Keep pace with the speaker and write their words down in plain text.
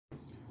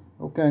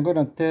Okay, I'm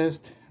gonna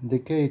test the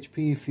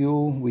KHP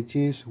fuel, which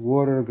is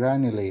water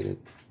granulated.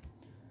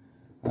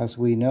 As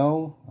we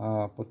know,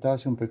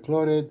 potassium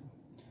perchlorate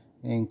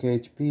and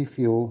KHP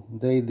fuel,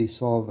 they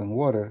dissolve in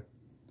water.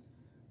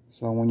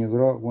 So when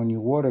you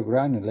water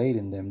granulate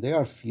in them, they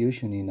are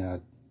fusioning at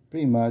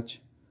pretty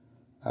much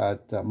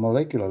at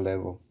molecular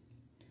level.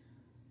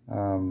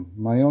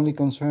 My only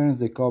concern is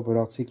the copper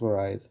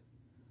oxichloride.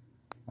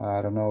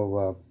 I don't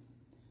know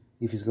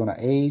if it's gonna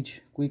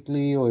age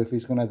quickly or if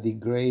it's gonna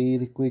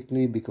degrade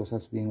quickly because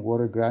it's being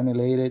water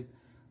granulated.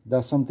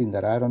 That's something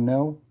that I don't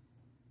know.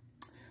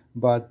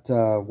 But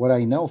what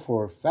I know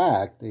for a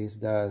fact is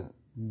that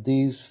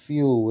this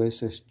fuel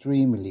is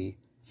extremely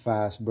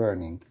fast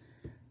burning.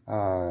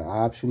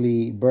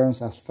 Actually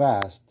burns as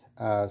fast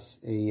as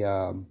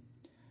a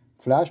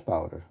flash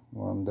powder.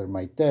 Under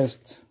my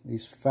test,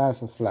 it's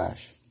fast as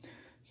flash.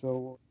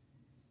 So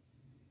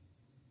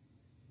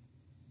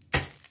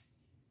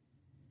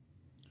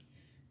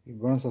it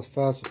burns as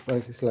fast as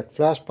flash. It's like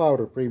flash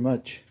powder pretty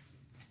much.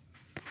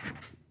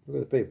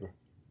 Look at the paper.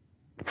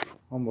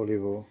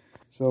 Unbelievable.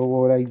 So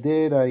what I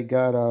did, I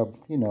got a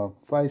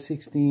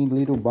 5/16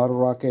 little bottle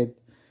rocket.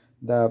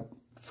 The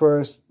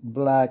first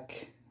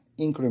black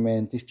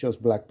increment is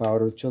just black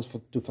powder, just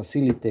to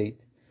facilitate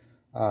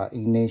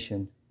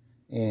ignition,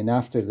 and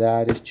after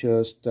that it's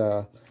just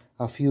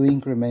a few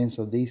increments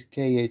of this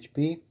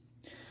KHP.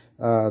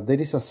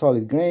 There is a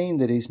solid grain.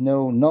 There is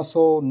no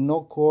nozzle,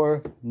 no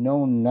core,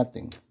 no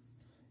nothing.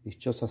 It's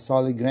just a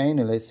solid grain,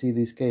 and let's see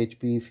this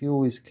KHP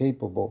fuel is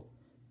capable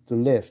to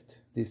lift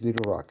this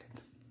little rocket.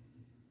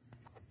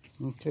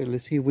 Okay,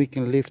 let's see if we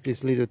can lift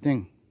this little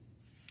thing.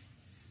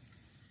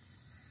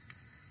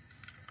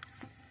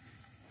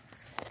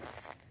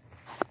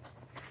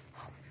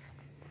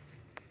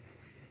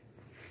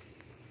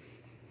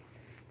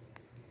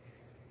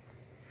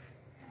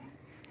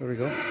 There we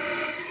go.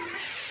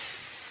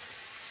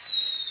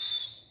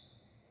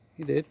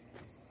 He did.